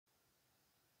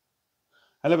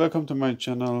Hello, welcome to my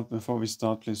channel. Before we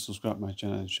start, please subscribe my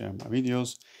channel and share my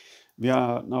videos. We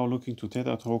are now looking to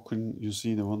Theta token. You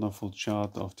see the wonderful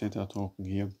chart of Theta token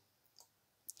here.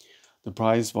 The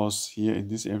price was here in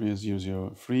this area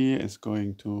 003. It's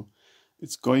going to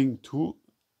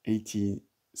 80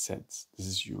 cents. This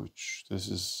is huge. This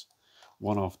is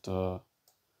one of the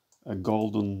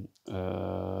golden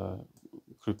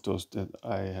cryptos that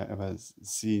I have ever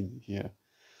seen here.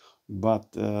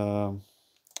 But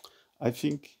I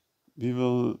think we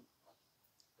will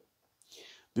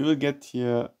get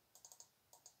here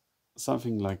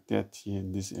something like that here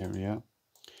in this area.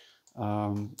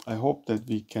 I hope that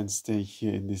we can stay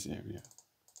here in this area.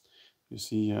 You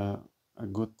see a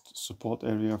good support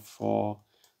area for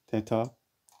Theta,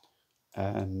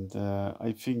 and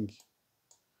I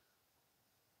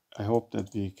hope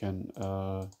that we can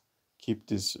keep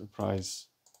this price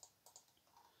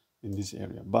in this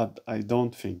area, but I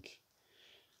don't think.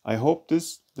 I hope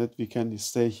that we can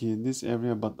stay here in this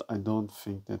area, but I don't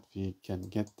think that we can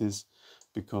get this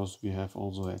because we have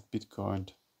also a Bitcoin.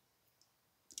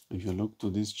 If you look to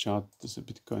this chart, this is a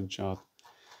Bitcoin chart,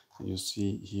 and you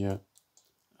see here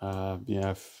we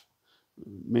have,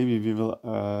 maybe we will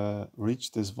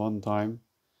reach this one time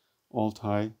all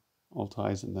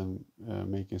highs, and then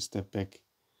make a step back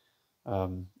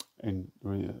in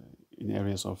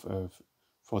areas of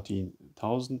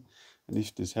 14,000. And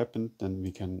if this happened, then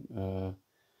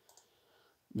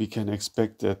we can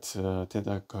expect that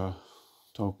Theta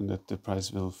token, that the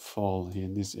price will fall here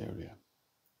in this area.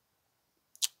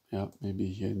 Yeah, maybe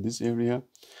here in this area,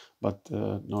 but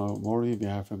no worry, we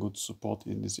have a good support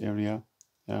in this area.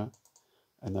 Yeah,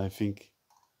 and I think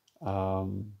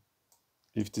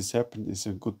if this happened, it's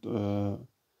a good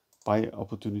buy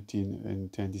opportunity in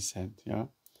 20 cents. Yeah,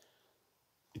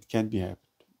 it can be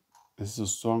happened. This is a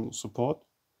strong support.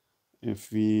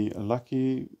 If we are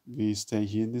lucky, we stay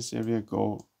here in this area,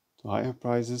 go to higher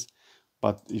prices.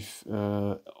 But if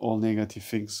all negative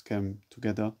things come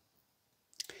together,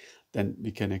 then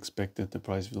we can expect that the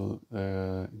price will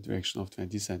in direction of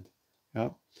 20 cents.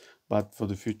 Yeah, but for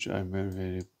the future, I'm very,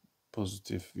 very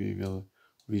positive we will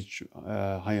reach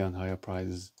higher and higher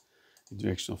prices in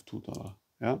direction of $2.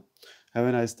 Yeah, have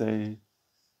a nice day.